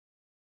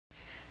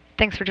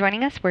Thanks for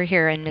joining us. We're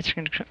here in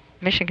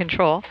Mission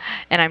Control,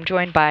 and I'm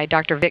joined by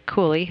Dr. Vic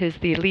Cooley, who's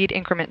the lead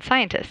increment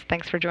scientist.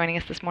 Thanks for joining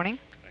us this morning.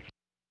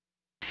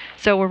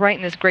 So we're right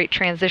in this great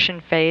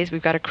transition phase.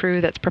 We've got a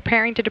crew that's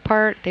preparing to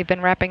depart. They've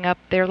been wrapping up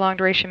their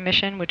long-duration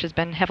mission, which has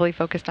been heavily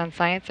focused on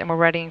science, and we're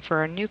readying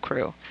for a new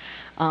crew.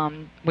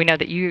 We know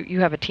that you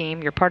have a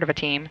team, you're part of a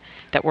team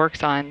that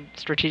works on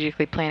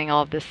strategically planning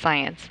all of this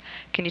science.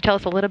 Can you tell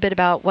us a little bit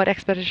about what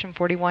Expedition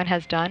 41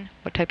 has done,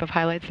 what type of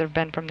highlights there have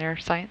been from their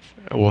science?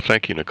 Well,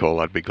 thank you, Nicole.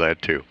 I'd be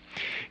glad to.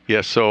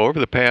 Yes, so over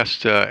the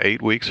past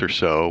 8 weeks or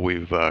so,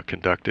 we've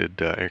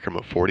conducted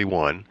Increment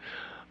 41.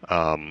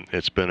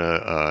 It's been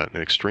an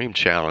extreme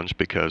challenge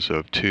because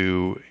of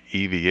two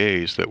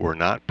EVAs that were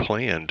not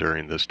planned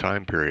during this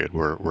time period,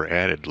 were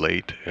added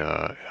late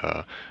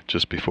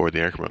just before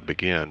the increment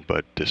began.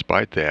 But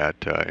despite that,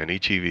 and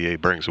each EVA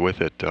brings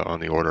with it on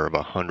the order of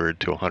 100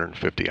 to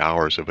 150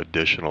 hours of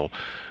additional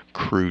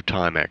crew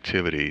time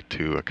activity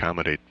to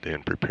accommodate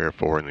and prepare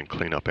for and then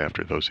clean up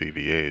after those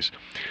EVAs.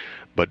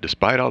 But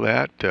despite all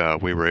that,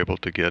 we were able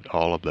to get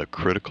all of the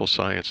critical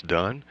science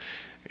done.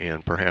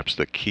 And perhaps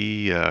the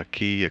key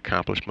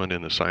accomplishment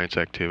in the science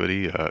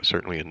activity,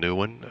 certainly a new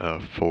one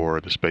for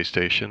the space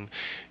station,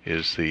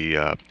 is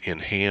the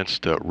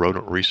enhanced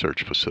rodent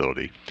research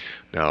facility.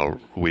 Now,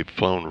 we've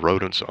flown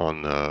rodents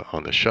on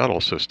the shuttle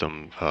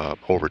system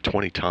over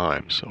 20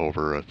 times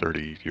over a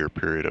 30-year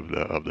period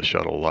of the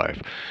shuttle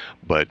life.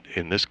 But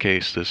in this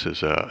case, this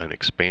is an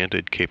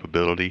expanded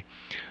capability.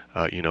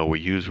 We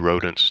use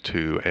rodents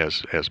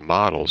as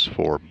models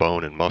for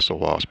bone and muscle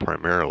loss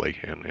primarily,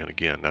 and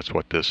again, that's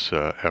what this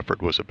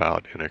effort was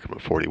about in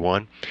Increment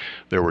 41.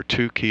 There were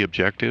two key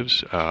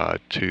objectives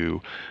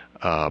to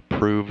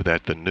prove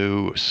that the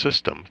new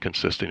system,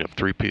 consisting of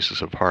three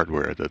pieces of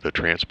hardware, the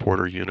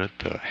transporter unit,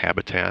 the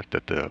habitat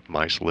that the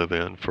mice live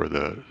in for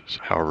the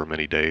however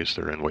many days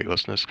they're in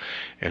weightlessness,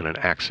 and an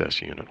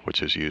access unit,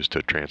 which is used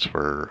to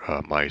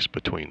transfer mice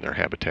between their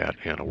habitat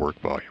and a work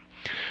volume.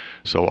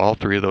 So all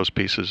three of those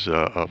pieces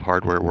of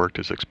hardware worked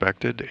as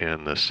expected,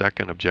 and the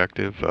second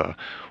objective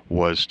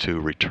was to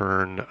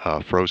return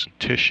frozen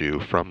tissue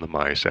from the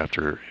mice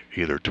after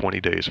either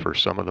 20 days for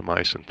some of the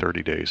mice and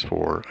 30 days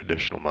for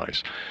additional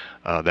mice.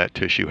 That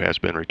tissue has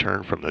been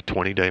returned from the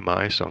 20-day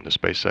mice on the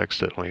SpaceX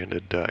that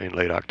landed in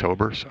late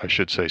October, I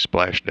should say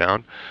splashed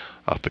down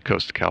off the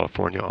coast of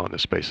California on the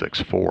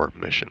SpaceX 4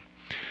 mission.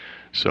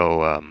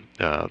 So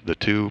the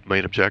two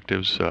main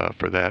objectives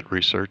for that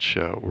research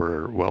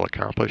were well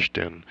accomplished,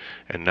 and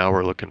now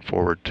we're looking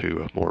forward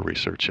to more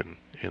research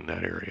in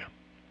that area.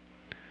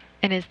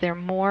 And is there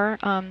more,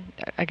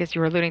 I guess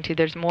you were alluding to,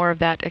 there's more of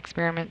that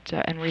experiment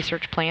and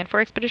research planned for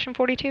Expedition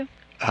 42?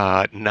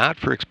 Not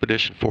for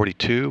Expedition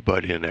 42,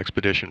 but in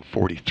Expedition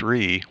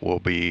 43 will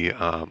be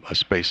a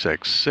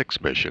SpaceX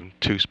 6 mission,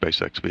 2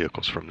 SpaceX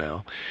vehicles from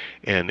now,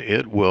 and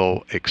it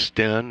will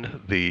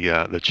extend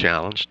the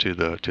challenge to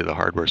the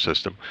hardware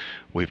system.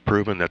 We've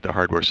proven that the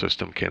hardware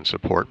system can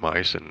support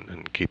mice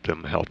and keep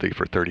them healthy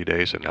for 30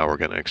 days, and now we're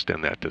going to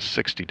extend that to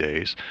 60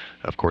 days.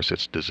 Of course,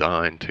 it's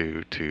designed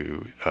to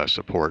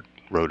support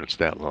rodents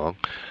that long.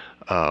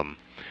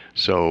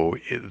 So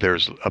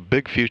there's a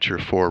big future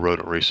for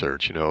rodent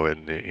research.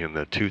 In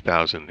the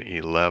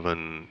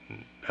 2011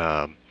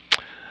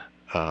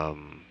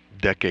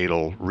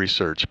 decadal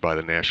research by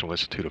the National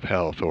Institute of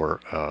Health, or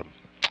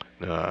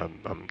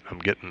I'm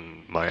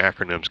getting my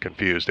acronyms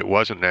confused. It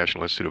wasn't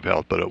National Institute of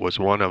Health, but it was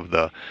one of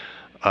the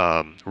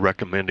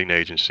recommending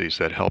agencies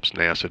that helps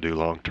NASA do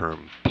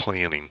long-term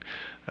planning.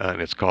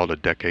 And it's called a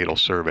decadal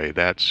survey.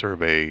 That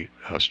survey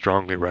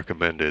strongly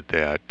recommended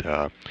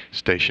that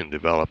station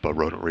develop a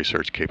rodent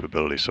research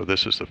capability. So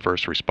this is the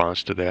first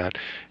response to that,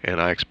 and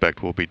I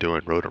expect we'll be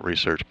doing rodent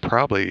research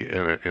probably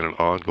in an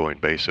ongoing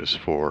basis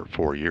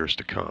for years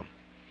to come.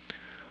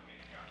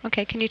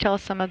 Okay, can you tell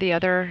us some of the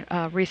other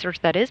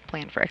research that is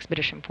planned for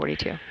Expedition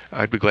 42?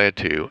 I'd be glad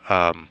to.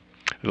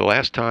 The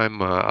last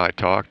time I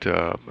talked,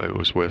 it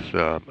was with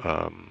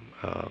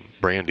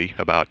Brandy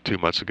about 2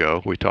 months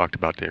ago. We talked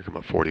about the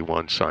Increment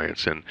 41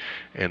 science, and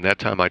that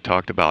time I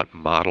talked about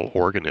model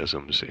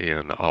organisms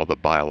in all the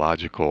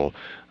biological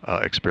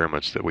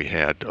experiments that we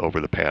had over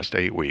the past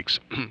 8 weeks.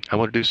 I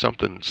want to do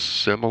something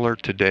similar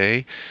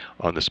today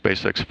on the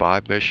SpaceX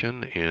 5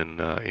 mission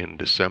in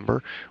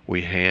December.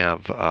 We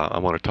have, I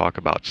want to talk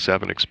about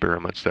 7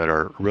 experiments that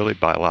are really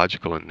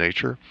biological in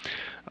nature.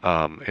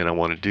 And I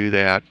want to do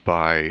that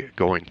by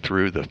going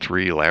through the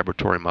 3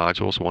 laboratory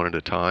modules one at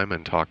a time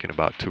and talking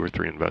about 2 or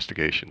 3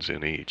 investigations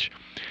in each.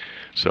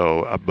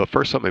 So, but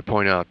first let me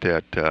point out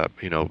that,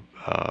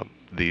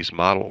 these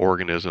model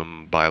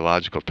organism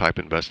biological type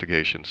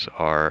investigations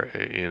are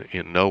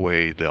in no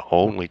way the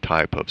only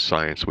type of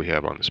science we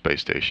have on the space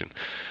station.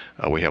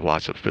 We have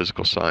lots of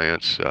physical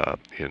science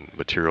in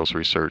materials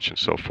research and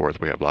so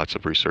forth. We have lots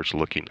of research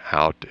looking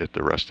out at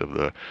the rest of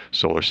the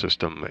solar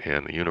system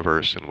and the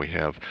universe, and we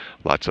have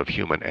lots of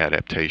human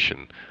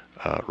adaptation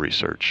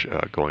research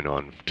going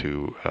on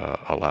to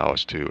allow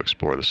us to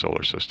explore the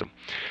solar system.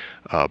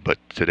 But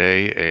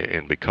today,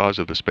 and because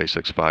of the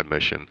SpaceX 5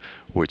 mission,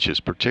 which is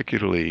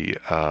particularly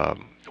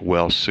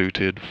well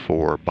suited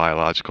for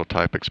biological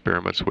type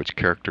experiments, which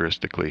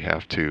characteristically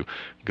have to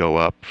go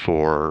up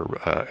for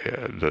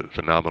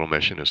the nominal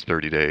mission is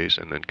 30 days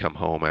and then come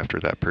home after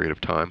that period of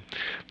time.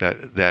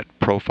 That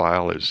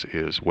profile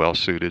is well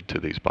suited to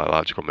these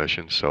biological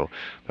missions, so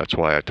that's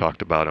why I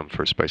talked about them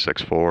for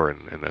SpaceX 4,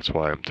 and that's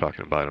why I'm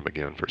talking about them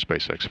again for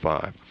SpaceX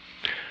 5.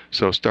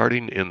 So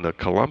starting in the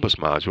Columbus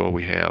module,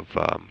 we have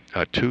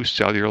 2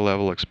 cellular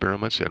level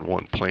experiments and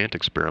 1 plant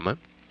experiment.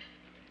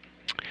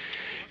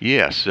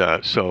 Yes,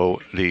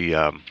 so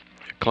the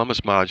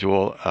Columbus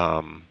module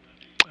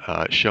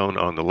shown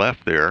on the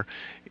left there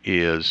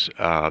is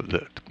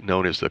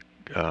known as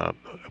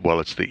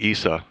it's the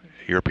ESA,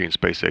 European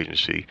Space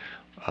Agency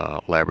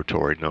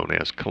laboratory, known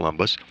as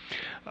Columbus.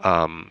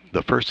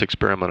 The first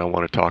experiment I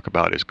want to talk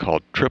about is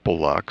called Triple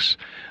Lux.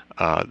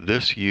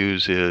 This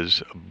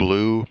uses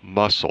blue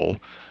muscle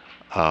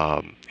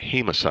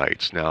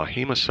hemocytes. Now,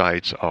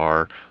 hemocytes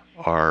are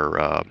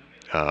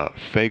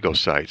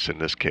phagocytes in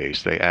this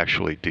case. They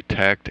actually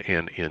detect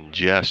and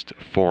ingest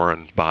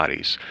foreign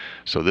bodies.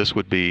 So this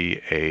would be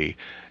a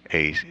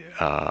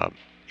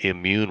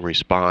immune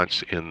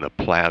response in the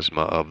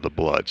plasma of the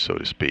blood, so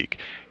to speak.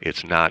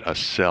 It's not a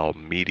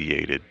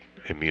cell-mediated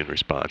immune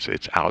response.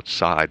 It's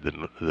outside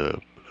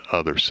the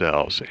other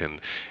cells,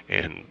 and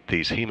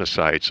these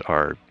hemocytes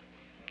are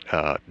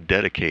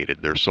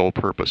dedicated. Their sole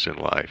purpose in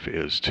life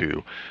is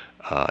to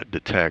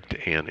detect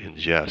and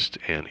ingest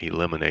and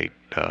eliminate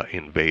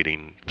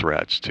invading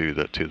threats to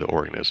the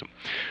organism.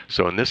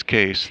 So in this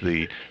case,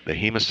 the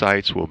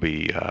hemocytes will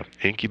be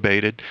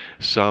incubated,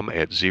 some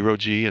at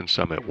 0G and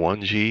some at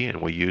 1G,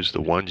 and we use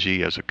the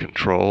 1G as a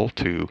control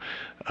to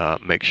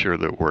make sure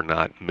that we're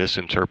not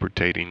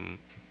misinterpreting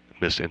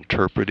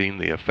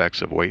the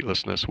effects of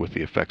weightlessness with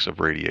the effects of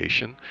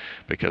radiation,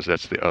 because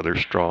that's the other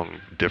strong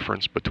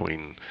difference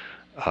between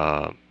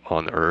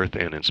on the Earth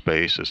and in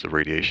space, is the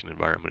radiation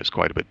environment is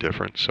quite a bit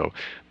different. So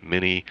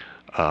many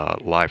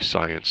life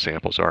science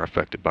samples are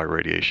affected by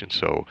radiation.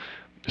 So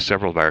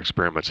several of our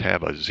experiments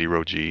have a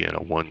 0G and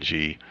a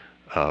 1G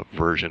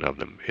version of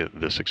them.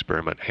 This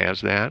experiment has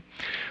that.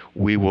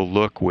 We will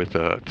look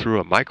through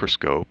a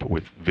microscope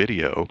with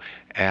video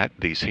at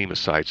these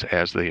hemocytes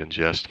as they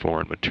ingest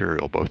foreign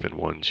material, both in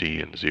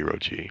 1G and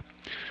 0G.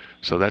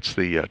 So that's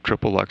the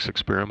Triple Lux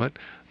experiment.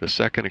 The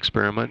second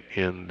experiment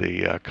in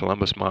the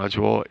Columbus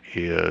module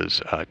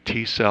is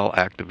T-cell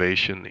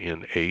activation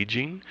in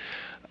aging.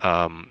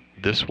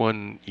 This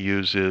one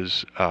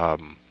uses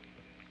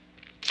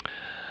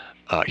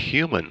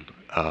human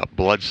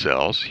blood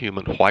cells,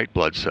 human white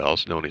blood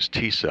cells known as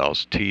T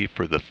cells. T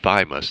for the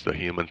thymus. The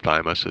human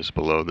thymus is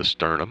below the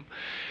sternum,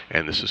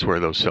 and this is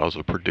where those cells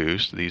are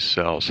produced. These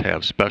cells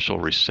have special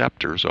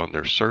receptors on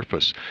their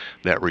surface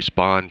that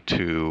respond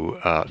to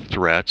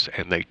threats,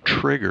 and they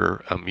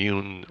trigger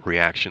immune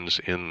reactions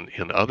in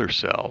other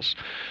cells.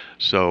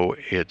 So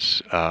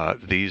it's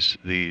these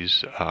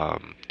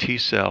T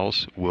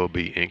cells will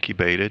be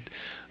incubated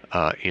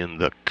in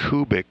the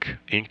cubic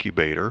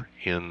incubator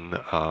in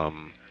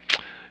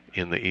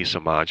the ESA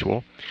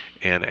module,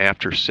 and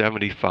after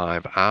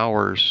 75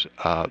 hours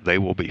they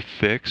will be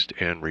fixed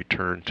and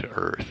returned to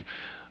Earth,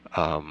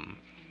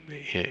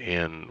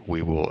 and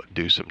we will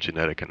do some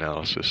genetic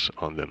analysis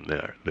on them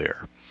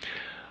there.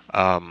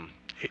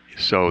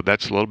 So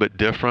that's a little bit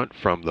different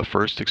from the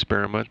first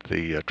experiment,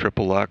 the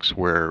Triple Lux,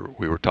 where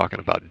we were talking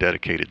about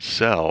dedicated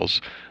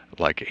cells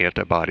like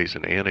antibodies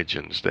and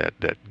antigens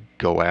that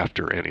go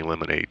after and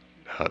eliminate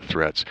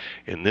threats.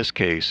 In this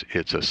case,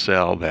 it's a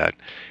cell that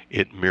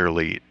it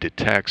merely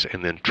detects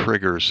and then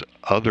triggers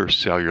other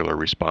cellular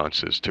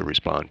responses to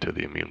respond to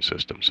the immune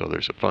system. So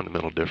there's a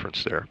fundamental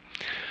difference there.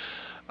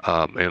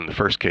 In the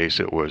first case,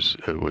 it was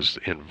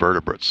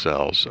invertebrate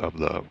cells of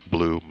the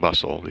blue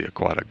muscle, the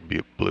aquatic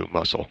blue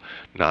muscle,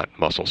 not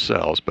muscle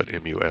cells, but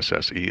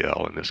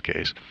MUSSEL in this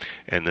case.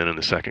 And then in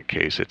the second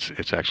case,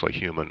 it's actually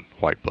human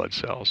white blood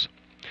cells.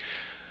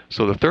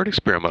 So the third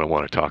experiment I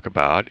want to talk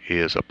about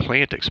is a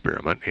plant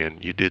experiment,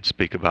 and you did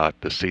speak about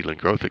the seedling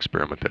growth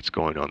experiment that's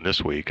going on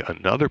this week.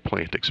 Another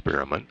plant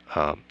experiment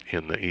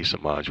in the ESA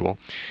module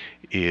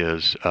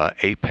is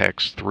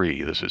Apex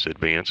 3. This is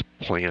Advanced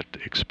Plant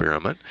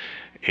Experiment,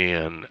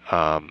 and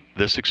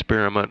this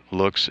experiment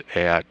looks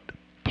at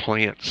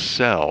plant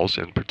cells.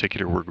 In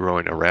particular, we're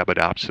growing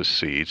Arabidopsis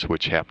seeds,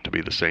 which happen to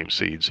be the same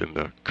seeds in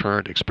the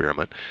current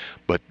experiment,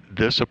 but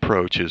this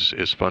approach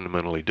is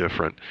fundamentally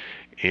different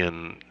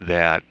in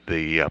that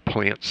the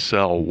plant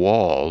cell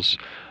walls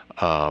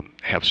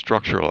have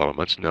structural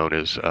elements known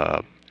as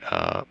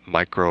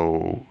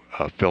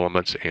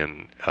microfilaments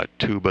and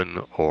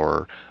tubin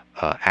or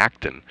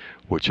actin,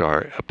 which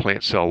are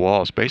plant cell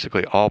walls.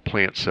 Basically, all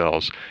plant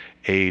cells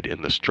aid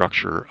in the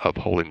structure of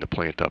holding the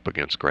plant up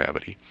against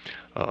gravity,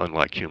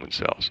 unlike human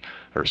cells,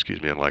 or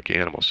unlike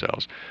animal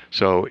cells.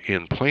 So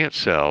in plant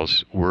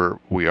cells,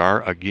 we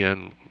are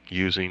again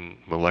using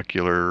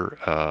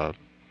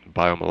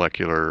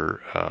biomolecular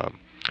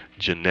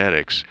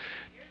genetics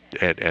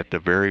at the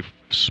very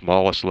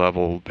smallest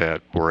level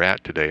that we're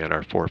at today in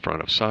our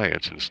forefront of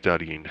science, and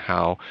studying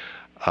how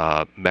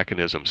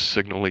mechanisms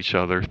signal each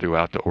other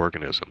throughout the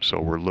organism. So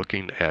we're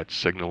looking at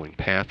signaling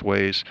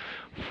pathways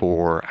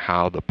for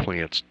how the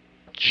plants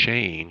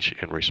change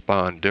and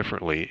respond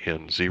differently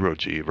in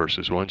 0G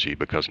versus 1G,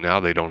 because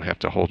now they don't have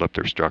to hold up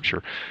their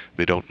structure.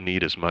 They don't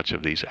need as much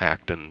of these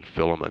actin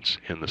filaments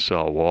in the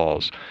cell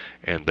walls,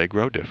 and they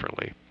grow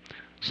differently.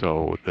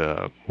 So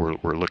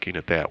we're looking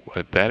at that.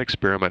 That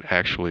experiment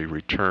actually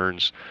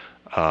returns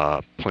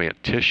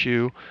plant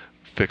tissue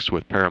fixed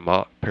with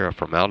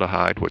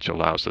paraformaldehyde, which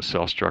allows the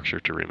cell structure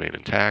to remain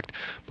intact,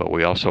 but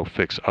we also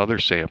fix other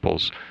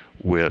samples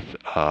with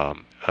a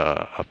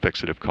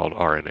fixative called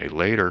RNA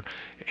later,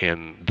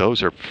 and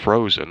those are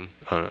frozen,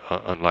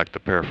 unlike the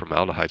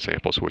paraformaldehyde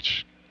samples,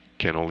 which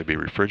can only be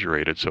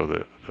refrigerated, so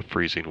the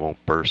freezing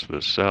won't burst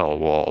the cell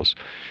walls.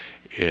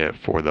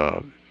 For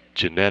the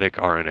genetic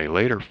RNA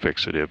later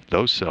fixative,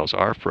 those cells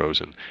are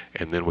frozen,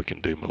 and then we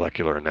can do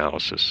molecular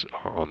analysis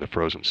on the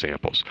frozen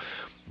samples.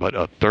 But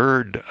a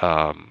third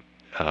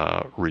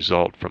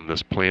result from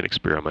this plant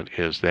experiment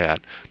is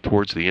that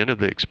towards the end of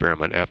the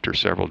experiment, after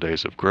several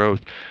days of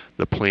growth,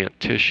 the plant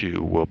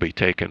tissue will be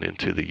taken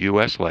into the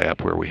US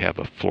lab, where we have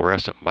a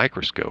fluorescent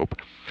microscope,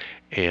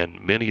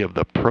 and many of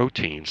the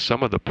proteins,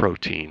 some of the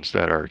proteins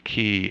that are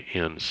key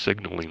in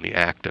signaling the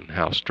actin,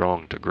 how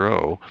strong to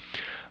grow,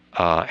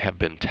 have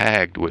been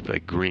tagged with a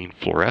green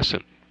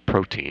fluorescent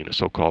protein, a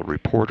so-called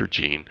reporter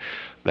gene,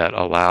 that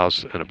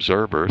allows an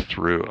observer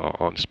through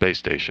on the space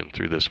station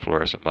through this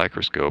fluorescent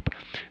microscope,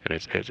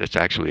 and it's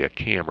actually a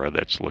camera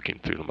that's looking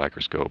through the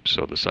microscope,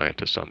 so the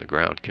scientists on the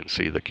ground can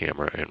see the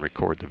camera and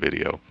record the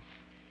video.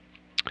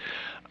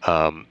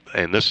 And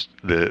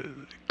the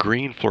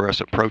green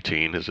fluorescent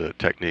protein is a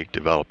technique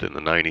developed in the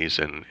 90s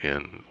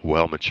and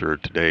well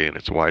matured today, and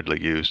it's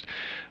widely used,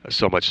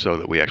 so much so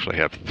that we actually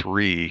have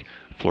 3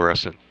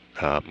 fluorescent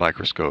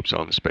microscopes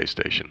on the space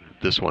station.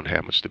 This one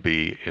happens to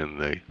be in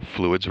the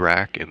fluids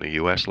rack in the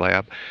US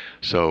lab.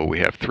 So we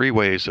have 3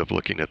 ways of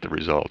looking at the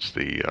results: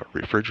 the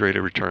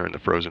refrigerated return, the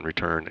frozen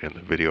return, and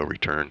the video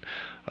return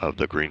of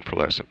the green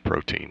fluorescent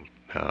protein,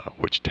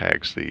 which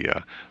tags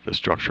the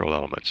structural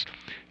elements.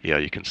 Yeah,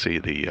 you can see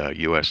the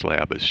US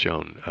lab is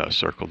shown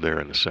circled there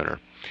in the center.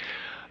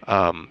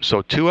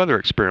 So 2 other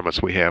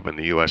experiments we have in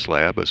the US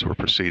lab as we're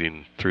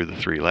proceeding through the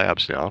 3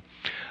 labs now.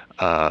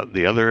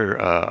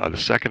 The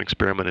second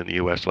experiment in the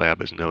US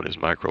lab is known as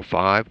Micro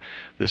 5.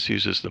 This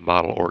uses the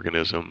model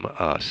organism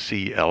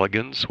C.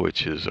 elegans,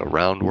 which is a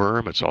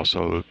roundworm. It's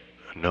also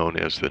known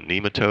as the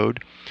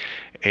nematode.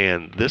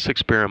 And this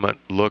experiment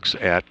looks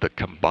at the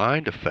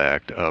combined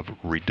effect of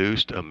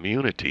reduced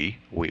immunity.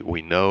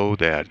 We know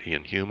that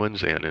in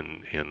humans and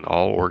in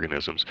all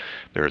organisms,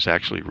 there is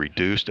actually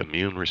reduced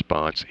immune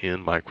response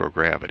in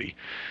microgravity.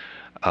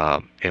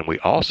 And we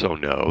also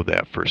know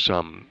that for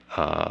some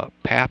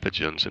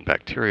pathogens and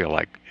bacteria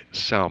like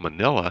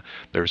Salmonella,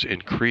 there's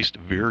increased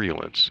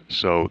virulence.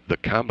 So the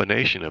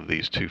combination of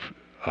these 2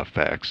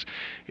 effects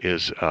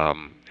is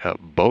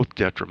both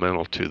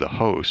detrimental to the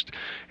host,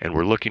 and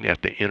we're looking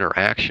at the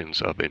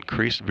interactions of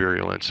increased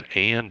virulence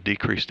and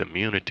decreased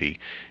immunity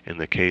in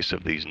the case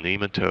of these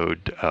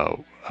nematode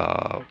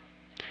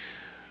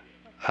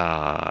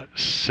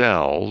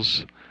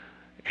cells.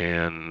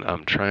 And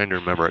I'm trying to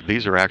remember,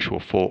 these are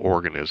actual full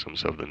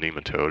organisms of the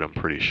nematode, I'm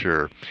pretty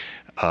sure,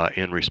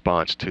 in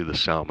response to the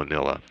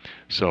Salmonella.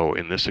 So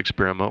in this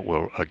experiment,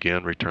 we'll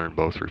again return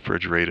both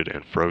refrigerated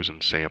and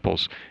frozen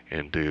samples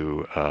and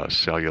do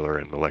cellular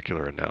and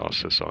molecular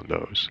analysis on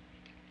those.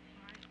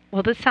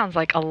 Well, this sounds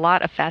like a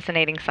lot of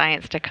fascinating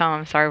science to come.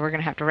 I'm sorry, we're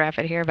going to have to wrap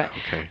it here, but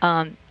okay.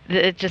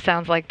 It just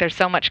sounds like there's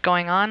so much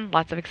going on,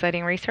 lots of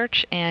exciting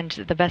research, and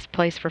the best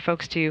place for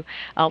folks to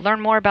learn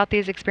more about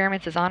these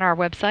experiments is on our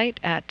website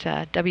at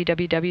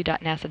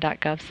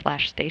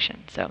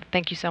www.nasa.gov/station. So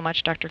thank you so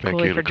much, Dr.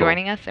 Cooley, for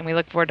joining us, and we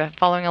look forward to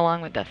following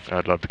along with this.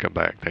 I'd love to come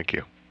back. Thank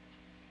you.